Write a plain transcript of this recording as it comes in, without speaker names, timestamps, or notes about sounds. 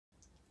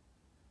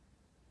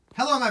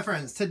Hello my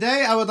friends,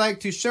 today I would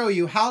like to show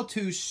you how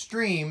to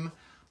stream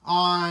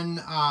on,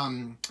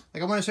 I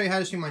want to show you how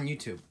to stream on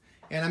YouTube.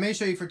 And I may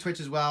show you for Twitch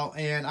as well,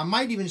 and I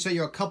might even show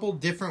you a couple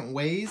different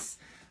ways.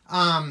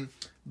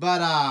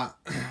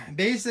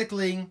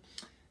 Basically,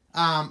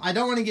 I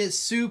don't want to get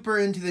super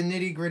into the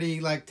nitty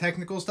gritty like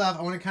technical stuff.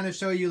 I want to kind of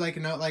show you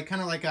more like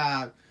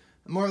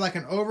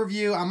an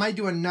overview. I might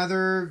do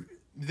another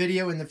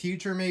video in the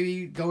future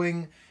maybe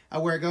going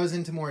where it goes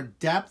into more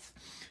depth.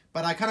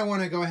 But I kind of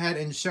want to go ahead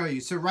and show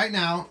you. So right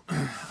now,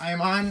 I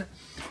am on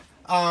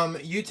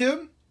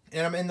YouTube,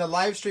 and I'm in the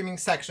live streaming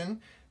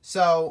section.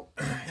 So,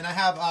 and I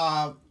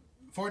have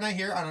Fortnite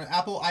here on an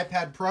Apple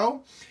iPad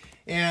Pro.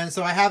 And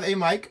so I have a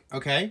mic,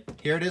 okay?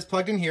 Here it is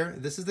plugged in here.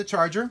 This is the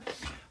charger.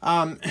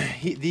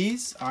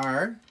 These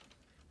are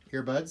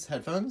earbuds,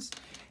 headphones.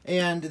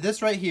 And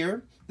this right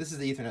here, this is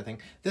the Ethernet thing.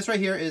 This right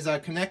here is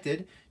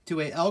connected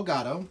to a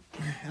Elgato.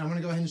 And I'm going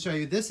to go ahead and show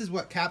you. This is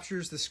what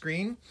captures the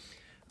screen.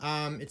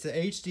 It's a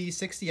HD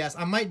 60S.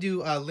 I might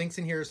do links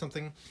in here or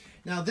something.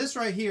 Now this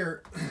right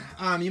here,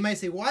 you might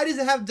say, why does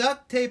it have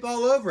duct tape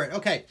all over it?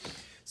 Okay,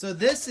 so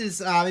this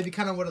is maybe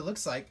kind of what it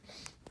looks like.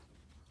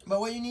 But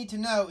what you need to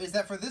know is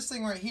that for this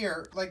thing right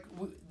here, like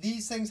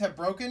these things have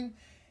broken.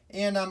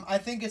 And I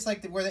think it's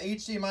like where the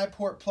HDMI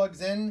port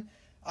plugs in.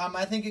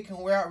 I think it can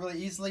wear out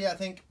really easily. I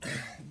think,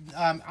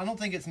 I don't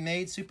think it's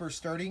made super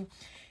sturdy.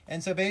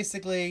 And so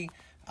basically,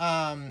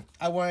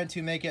 I wanted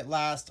to make it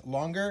last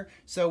longer.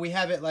 So we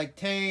have it like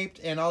taped,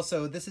 and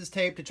also this is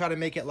taped to try to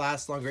make it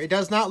last longer. It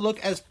does not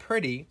look as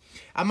pretty.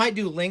 I might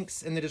do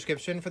links in the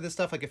description for this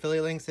stuff, like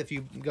affiliate links if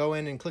you go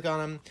in and click on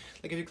them.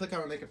 Like if you click on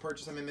it and make a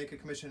purchase, I may make a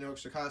commission, no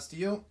extra cost to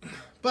you.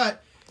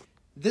 But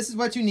this is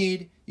what you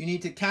need. You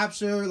need to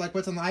capture like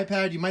what's on the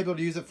iPad. You might be able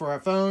to use it for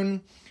a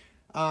phone.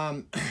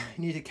 You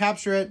need to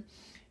capture it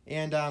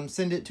and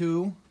send it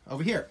to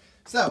over here.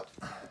 So,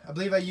 I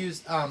believe I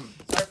used, sorry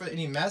for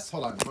any mess.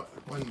 Hold on,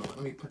 one moment.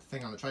 Let me put the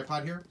thing on the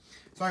tripod here.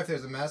 Sorry if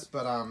there's a mess,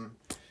 but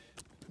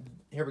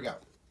here we go.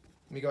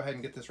 Let me go ahead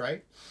and get this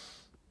right.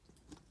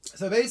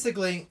 So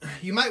basically,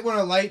 you might want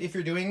to light if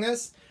you're doing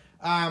this.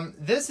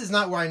 This is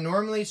not where I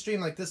normally stream,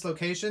 like this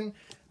location,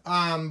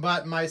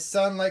 but my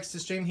son likes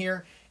to stream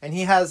here, and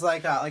he has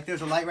like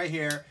there's a light right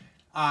here,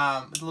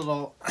 with a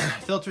little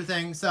filter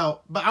thing.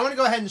 So, but I want to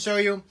go ahead and show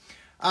you.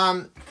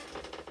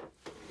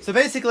 So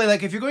basically,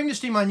 like if you're going to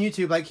stream on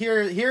YouTube, like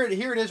here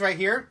it is right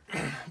here.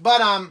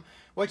 But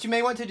what you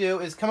may want to do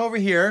is come over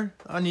here.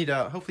 I need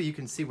to, hopefully you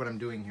can see what I'm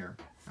doing here.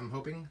 I'm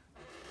hoping.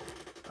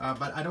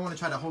 But I don't want to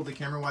try to hold the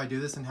camera while I do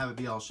this and have it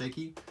be all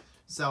shaky.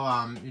 So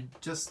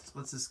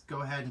let's just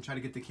go ahead and try to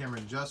get the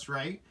camera just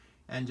right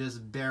and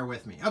just bear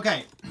with me.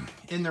 Okay,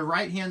 in the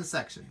right hand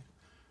section.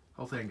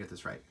 Hopefully I can get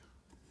this right.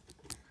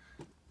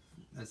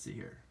 Let's see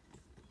here.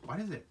 Why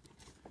does it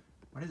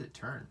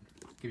turn?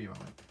 Give me a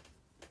moment.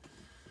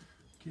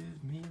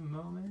 Give me a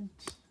moment.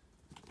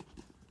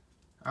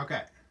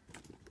 Okay.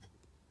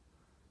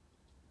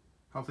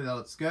 Hopefully that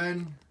looks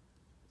good.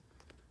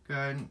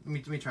 Good. Let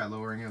me try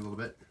lowering it a little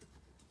bit.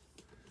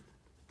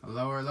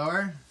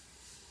 Lower.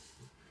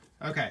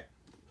 Okay.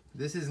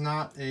 This is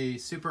not a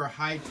super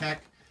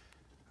high-tech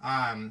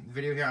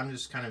video here. I'm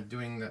just kind of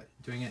doing it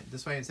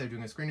this way instead of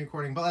doing a screen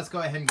recording. But let's go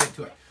ahead and get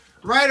to it.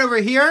 Right over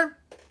here.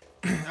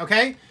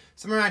 Okay.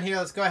 Somewhere around here.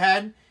 Let's go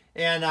ahead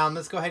and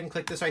let's go ahead and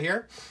click this right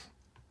here.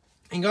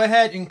 And go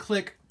ahead and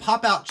click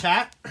pop out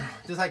chat,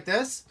 just like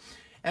this.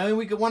 And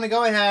we want to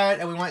go ahead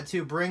and we want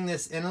to bring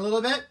this in a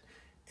little bit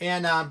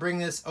and bring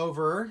this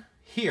over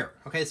here.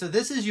 Okay, so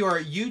this is your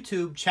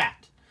YouTube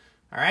chat.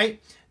 All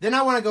right. Then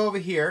I want to go over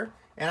here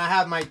and I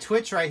have my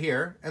Twitch right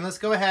here. And let's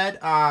go ahead.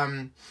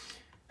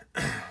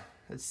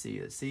 Let's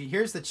see.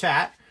 Here's the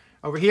chat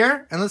over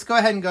here. And let's go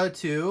ahead and go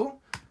to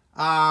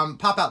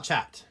pop out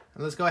chat.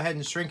 And let's go ahead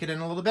and shrink it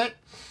in a little bit.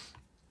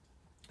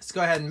 Let's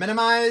go ahead and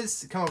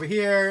minimize. Come over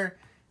here.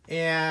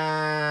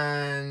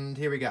 And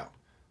here we go.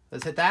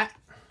 Let's hit that.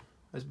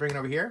 Let's bring it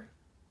over here.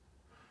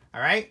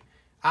 All right.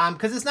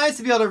 Because it's nice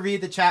to be able to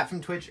read the chat from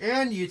Twitch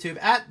and YouTube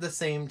at the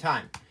same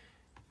time.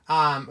 Or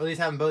at least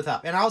have them both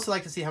up. And I also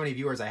like to see how many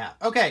viewers I have.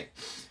 Okay.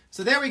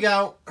 So there we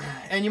go.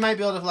 And you might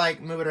be able to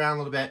like move it around a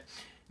little bit.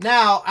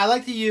 Now, I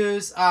like to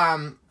use, what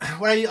I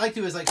like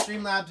to do is like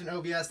Streamlabs and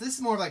OBS. This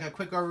is more like a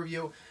quick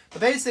overview. But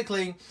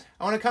basically,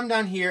 I want to come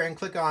down here and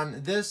click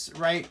on this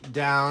right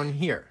down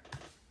here.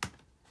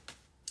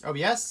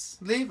 OBS,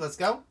 I believe. Let's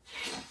go.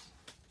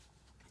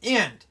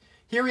 And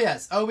here he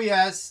is,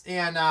 OBS,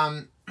 and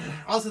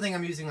also think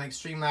I'm using like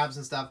Streamlabs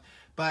and stuff.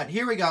 But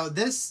here we go.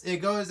 It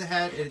goes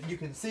ahead. You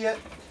can see it.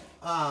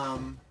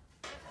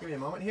 Give me a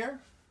moment here.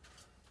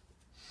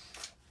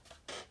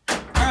 All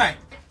right.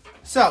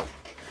 So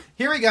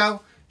here we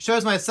go.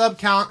 Shows my sub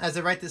count as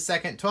of right this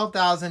second.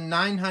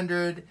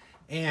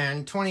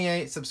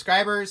 12,928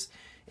 subscribers.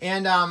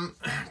 And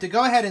to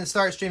go ahead and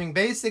start streaming,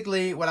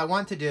 basically what I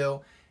want to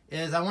do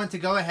is I want to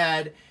go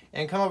ahead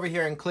and come over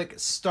here and click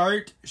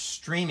Start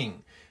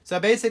Streaming. So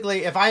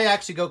basically, if I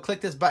actually go click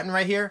this button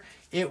right here,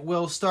 it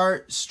will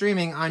start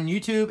streaming on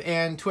YouTube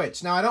and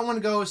Twitch. Now, I don't want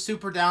to go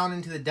super down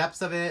into the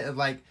depths of it, of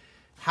like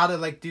how to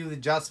like do the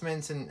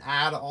adjustments and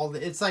add all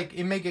the, it's like,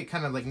 it may get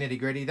kind of like nitty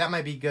gritty. That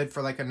might be good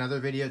for like another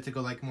video to go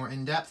like more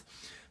in depth.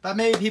 But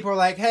maybe people are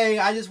like, hey,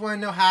 I just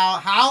want to know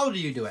how do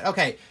you do it?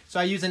 Okay, so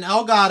I use an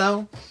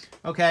Elgato,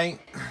 okay?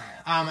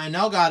 An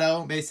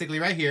Elgato, basically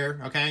right here,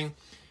 okay?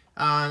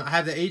 I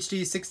have the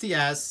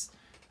HD60S,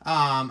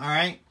 all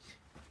right?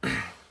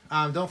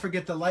 Don't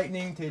forget the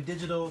lightning to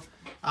digital,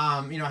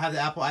 you know, I have the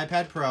Apple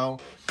iPad Pro.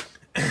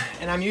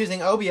 And I'm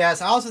using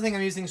OBS. I also think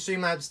I'm using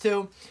Streamlabs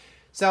too.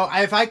 So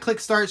if I click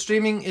start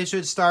streaming, it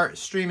should start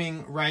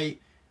streaming right,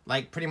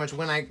 like pretty much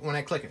when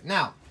I click it.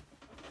 Now,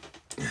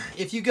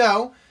 if you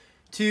go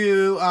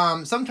to,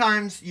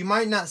 sometimes you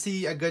might not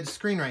see a good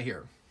screen right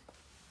here.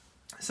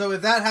 So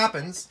if that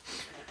happens,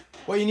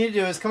 what you need to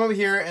do is come over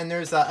here and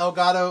there's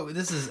Elgato.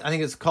 This is, I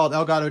think it's called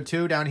Elgato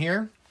 2 down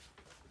here.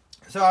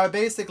 So I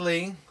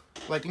basically,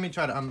 like, let me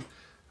try to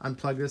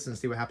unplug this and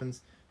see what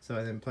happens. So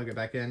I then plug it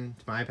back in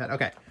to my iPad.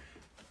 Okay.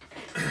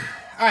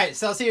 All right,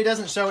 so see, it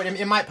doesn't show it.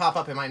 It might pop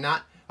up, it might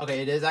not.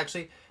 Okay, it is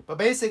actually. But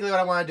basically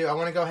what I want to do, I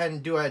want to go ahead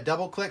and do a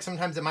double click.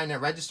 Sometimes it might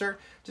not register.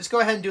 Just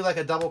go ahead and do like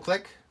a double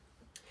click.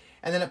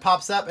 And then it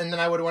pops up, and then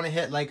I would want to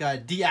hit like a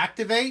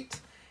deactivate.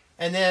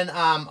 And then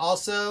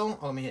also,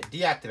 let me hit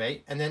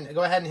deactivate. And then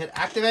go ahead and hit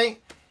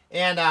activate.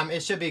 And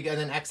it should be, and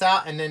then X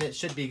out, and then it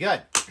should be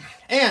good.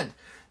 And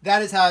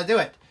that is how I do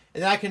it.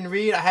 And then I can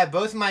read, I have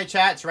both of my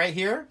chats right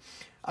here,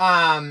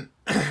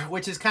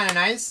 which is kind of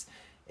nice.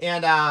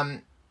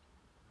 And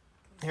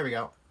here we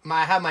go.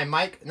 I have my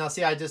mic. Now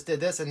see, I just did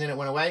this and then it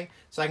went away.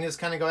 So I can just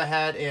kind of go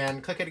ahead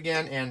and click it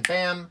again and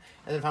bam. And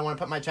then if I want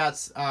to put my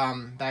chats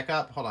back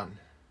up, hold on.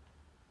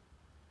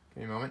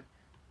 Give me a moment.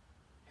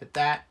 Hit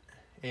that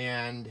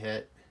and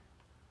hit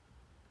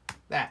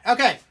that.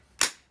 Okay.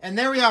 And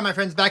there we are, my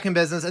friends, back in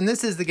business. And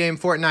this is the game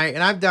Fortnite.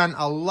 And I've done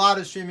a lot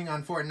of streaming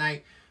on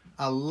Fortnite.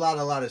 A lot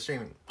of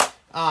streaming.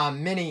 I've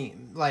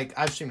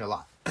streamed a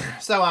lot.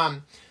 So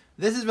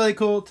this is really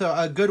cool,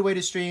 a good way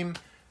to stream.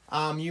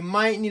 You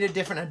might need a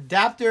different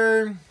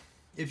adapter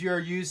if you're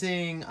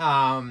using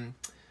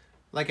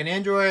like an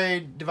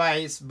Android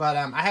device, but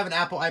I have an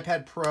Apple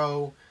iPad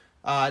Pro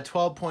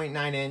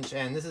 12.9 inch,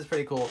 and this is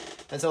pretty cool.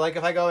 And so like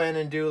if I go in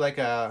and do like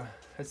a,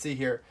 let's see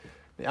here,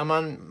 I'm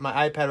on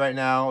my iPad right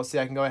now. See,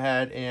 I can go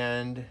ahead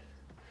and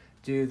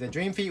do the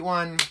Dream Feet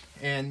one,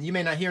 and you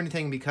may not hear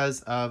anything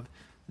because of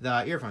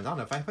the earphones. I don't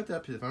know, if I put that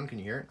up to the phone, can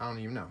you hear it? I don't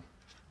even know.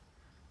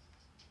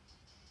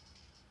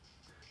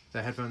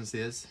 The headphones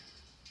is.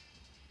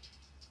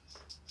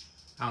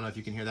 I don't know if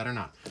you can hear that or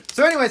not.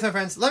 So anyways, my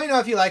friends, let me know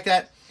if you like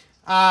that.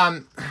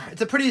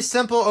 It's a pretty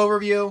simple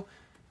overview,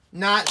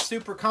 not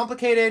super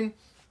complicated.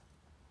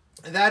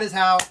 That is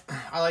how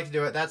I like to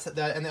do it.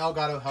 And the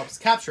Elgato helps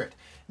capture it.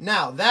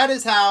 Now, that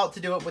is how to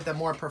do it with a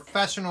more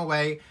professional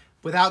way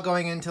without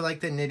going into like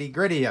the nitty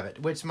gritty of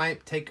it, which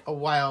might take a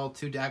while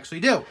to actually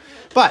do.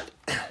 But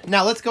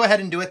now let's go ahead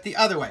and do it the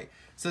other way.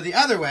 So the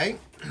other way,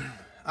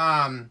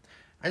 I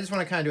just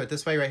want to kind of do it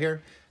this way right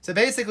here. So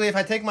basically, if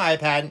I take my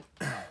iPad,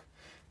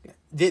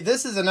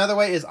 this is another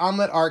way, is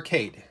Omelet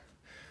Arcade.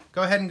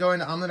 Go ahead and go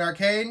into Omelet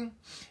Arcade.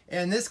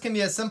 And this can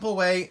be a simple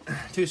way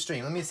to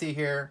stream. Let me see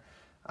here.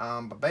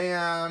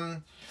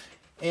 Bam.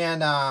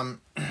 And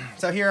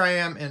so here I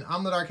am in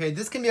Omelet Arcade.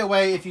 This can be a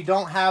way, if you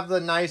don't have the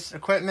nice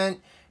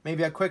equipment,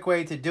 maybe a quick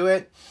way to do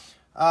it.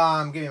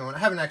 Give me a moment. I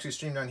haven't actually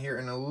streamed on here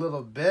in a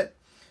little bit.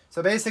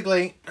 So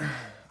basically,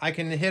 I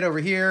can hit over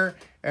here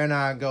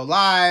and go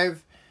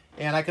live.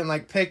 And I can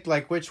like pick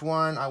like which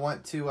one I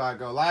want to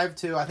go live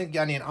to. I think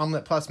I need an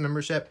Omelet Plus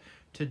membership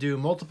to do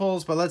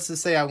multiples. But let's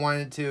just say I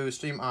wanted to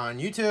stream on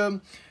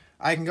YouTube.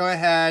 I can go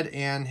ahead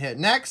and hit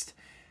next.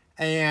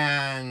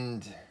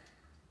 And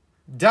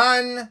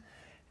done.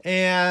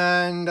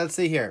 And let's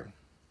see here.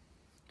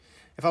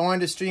 If I wanted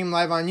to stream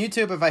live on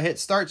YouTube, if I hit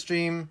start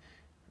stream,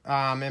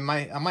 I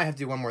might have to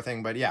do one more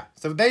thing, but yeah.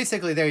 So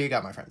basically, there you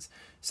go, my friends.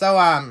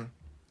 So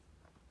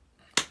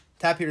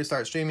tap here to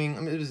start streaming.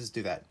 Let me just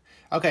do that.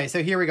 Okay,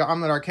 so here we go,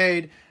 Omelet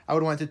Arcade. I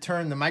would want to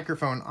turn the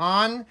microphone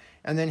on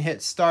and then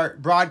hit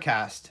start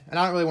broadcast. And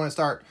I don't really want to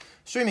start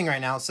streaming right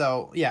now,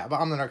 so yeah, but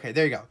Omelet Arcade,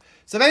 there you go.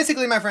 So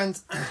basically, my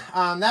friends,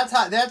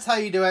 that's how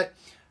you do it.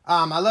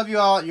 I love you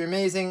all, you're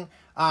amazing.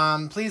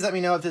 Please let me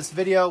know if this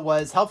video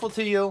was helpful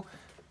to you.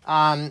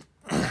 I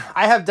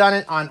have done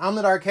it on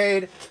Omelet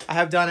Arcade. I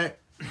have done it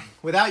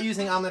without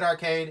using Omelet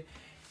Arcade.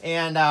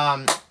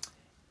 And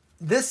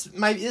this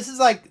is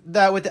like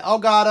with the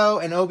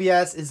Elgato and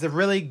OBS is the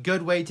really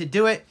good way to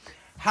do it.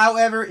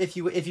 However, if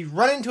you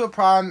run into a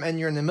problem and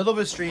you're in the middle of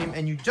a stream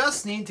and you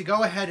just need to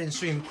go ahead and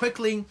stream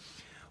quickly,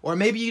 or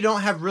maybe you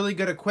don't have really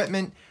good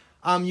equipment,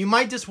 you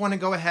might just want to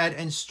go ahead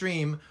and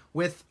stream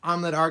with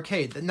Omelet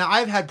Arcade. Now,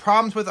 I've had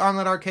problems with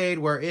Omelet Arcade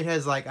where it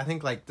has I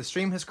think the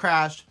stream has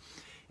crashed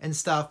and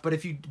stuff. But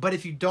if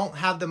you don't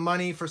have the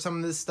money for some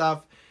of this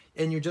stuff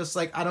and you're just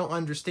like, I don't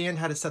understand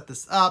how to set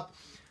this up,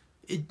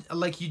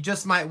 you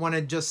just might want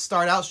to just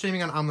start out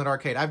streaming on Omelet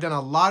Arcade. I've done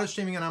a lot of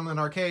streaming on Omelet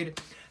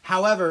Arcade.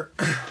 However,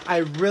 I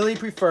really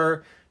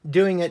prefer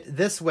doing it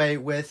this way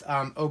with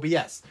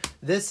OBS.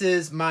 This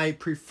is my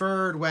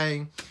preferred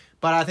way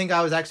but I think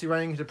I was actually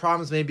running into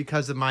problems maybe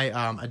because of my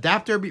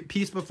adapter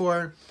piece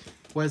before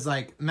was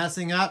like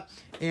messing up,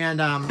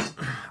 and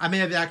I may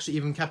have actually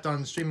even kept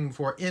on streaming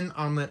before in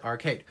Omelet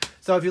Arcade.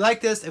 So if you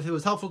like this, if it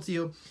was helpful to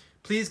you,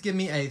 please give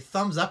me a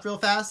thumbs up real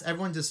fast.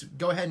 Everyone just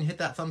go ahead and hit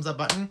that thumbs up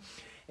button.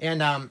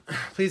 And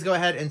please go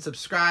ahead and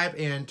subscribe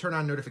and turn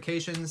on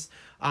notifications.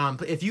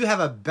 If you have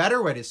a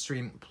better way to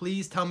stream,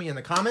 please tell me in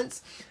the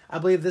comments. I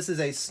believe this is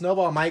a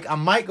snowball mic. I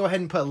might go ahead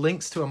and put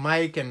links to a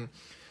mic and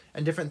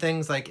different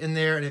things like in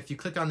there. And if you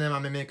click on them,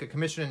 I'm going to make a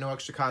commission at no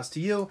extra cost to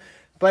you.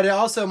 But it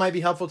also might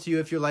be helpful to you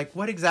if you're like,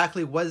 what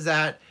exactly was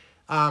that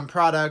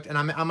product? And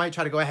I might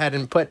try to go ahead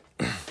and put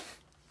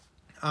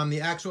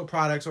the actual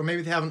products, or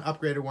maybe they have an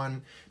upgraded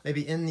one,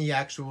 maybe in the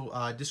actual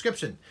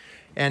description.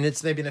 And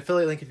it's maybe an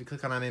affiliate link. If you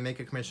click on it, I may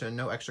make a commission at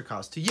no extra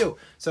cost to you.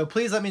 So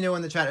please let me know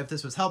in the chat if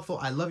this was helpful.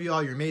 I love you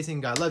all. You're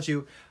amazing. God loves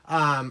you.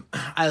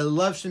 I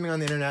love streaming on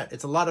the internet.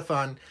 It's a lot of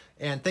fun.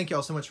 And thank you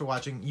all so much for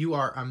watching. You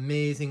are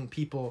amazing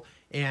people.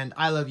 And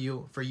I love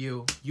you for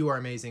you. You are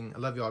amazing. I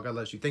love you all. God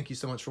loves you. Thank you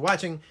so much for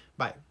watching.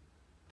 Bye.